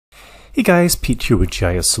Hey guys, Pete here with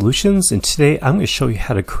GIS Solutions, and today I'm going to show you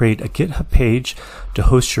how to create a GitHub page to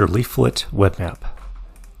host your Leaflet Webmap.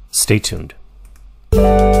 Stay tuned.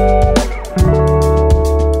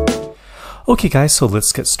 Okay guys, so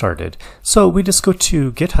let's get started. So we just go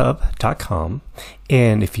to github.com,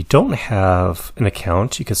 and if you don't have an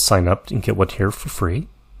account, you can sign up and get one here for free.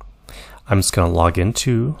 I'm just going to log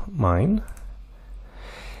into mine.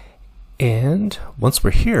 And once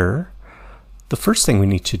we're here, the first thing we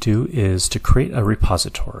need to do is to create a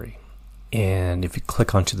repository. And if you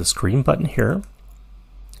click onto this green button here,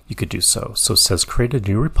 you could do so. So it says create a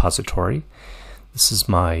new repository. This is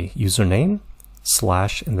my username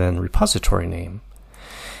 / and then repository name.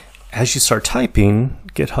 As you start typing,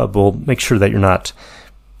 GitHub will make sure that you're not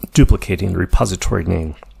duplicating the repository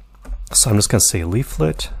name. So I'm just going to say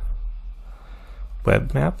Leaflet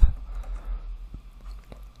Webmap,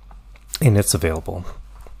 and it's available.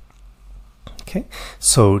 Okay,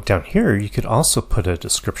 so down here you could also put a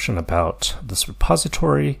description about this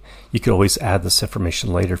repository. You could always add this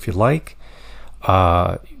information later if you like.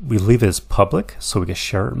 We leave it as public so we can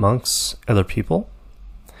share it amongst other people.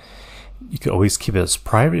 You could always keep it as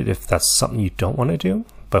private if that's something you don't want to do.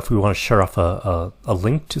 But if we want to share off a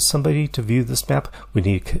link to somebody to view this map, we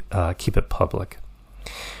need to keep it public.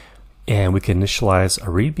 And we can initialize a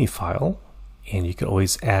README file, and you could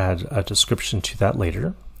always add a description to that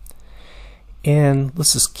later. And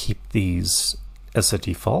let's just keep these as a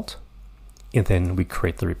default, and then we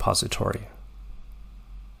create the repository.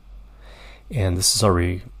 And this is our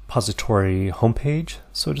repository homepage,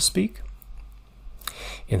 so to speak.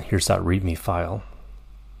 And here's that README file.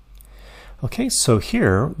 Okay, so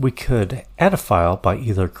here we could add a file by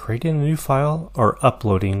either creating a new file or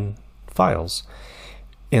uploading files.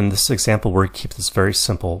 In this example, we're going to keep this very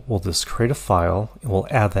simple. We'll just create a file and we'll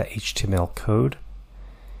add that HTML code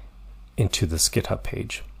into this GitHub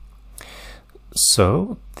page.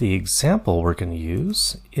 So the example we're going to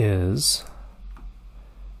use is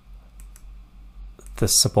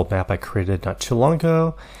this simple map I created not too long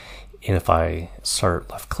ago, and if I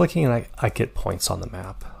start left clicking, I get points on the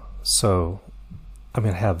map. So I'm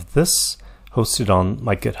going to have this hosted on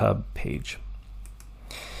my GitHub page.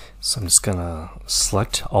 So I'm just going to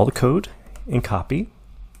select all the code and copy,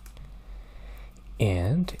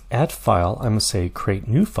 and add file. I'm going to say create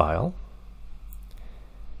new file.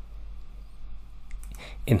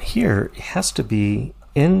 And here it has to be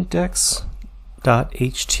index.html,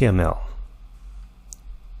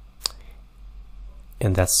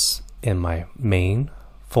 and that's in my main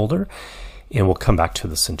folder, and we'll come back to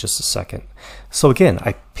this in just a second. So again,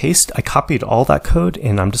 I copied all that code,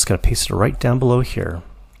 and I'm just going to paste it right down below here.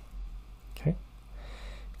 Okay.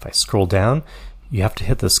 If I scroll down, you have to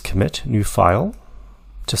hit this commit new file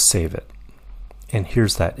to save it, and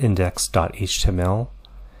here's that index.html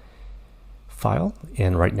file,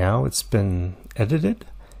 and right now it's been edited.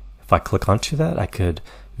 If I click onto that, I could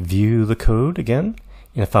view the code again,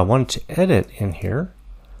 and if I wanted to edit in here,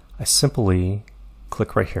 I simply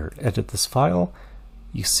click right here, edit this file.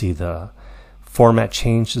 You see the format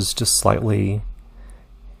changes just slightly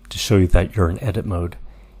to show you that you're in edit mode,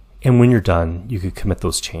 and when you're done you could commit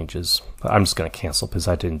those changes, but I'm just going to cancel because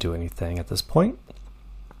I didn't do anything at this point.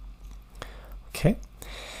 Okay.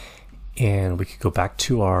 And we could go back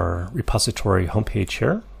to our repository homepage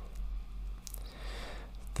here.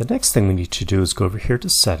 The next thing we need to do is go over here to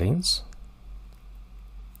Settings,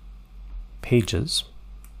 Pages.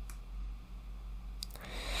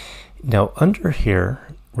 Now under here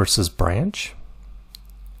where it says Branch,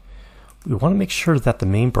 we want to make sure that the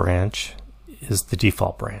main branch is the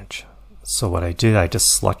default branch. So what I did, I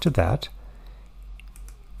just selected that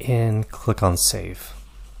and click on Save.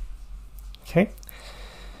 Okay.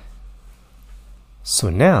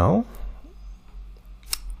 So now,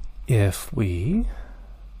 if we,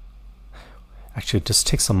 actually it just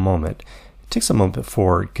takes a moment. It takes a moment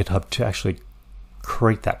for GitHub to actually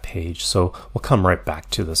create that page. So we'll come right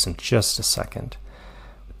back to this in just a second.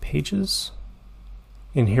 Pages,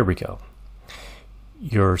 and here we go.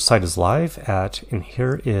 Your site is live at, and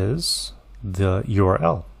here is the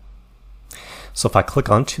URL. So if I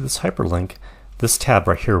click onto this hyperlink, this tab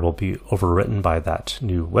right here will be overwritten by that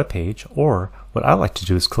new web page, or what I like to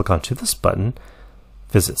do is click onto this button,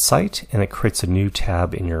 visit site, and it creates a new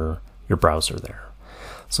tab in your browser there.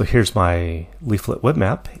 So here's my Leaflet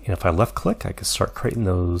Webmap, and if I left click, I can start creating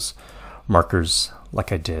those markers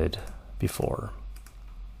like I did before.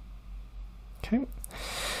 Okay,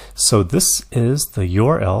 so this is the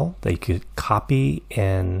URL that you could copy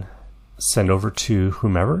and send over to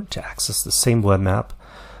whomever to access the same web map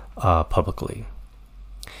publicly.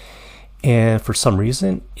 And for some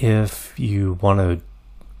reason, if you want to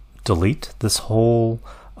delete this whole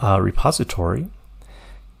repository,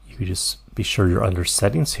 you could just be sure you're under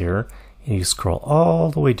settings here, and you scroll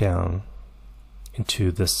all the way down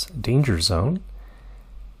into this danger zone.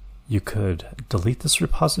 You could delete this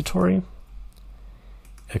repository,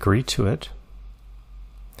 agree to it,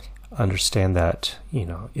 understand that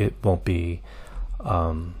it won't be,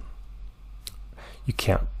 you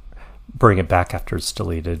can't bring it back after it's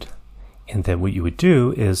deleted, and then what you would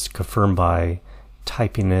do is confirm by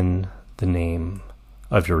typing in the name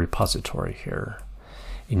of your repository here,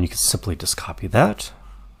 and you can simply just copy that,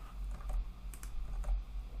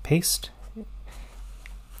 paste,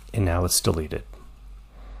 and now it's deleted.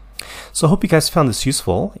 So I hope you guys found this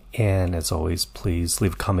useful, and as always, please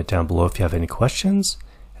leave a comment down below if you have any questions.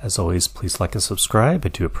 As always, please like and subscribe. I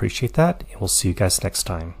do appreciate that, and we'll see you guys next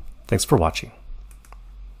time. Thanks for watching.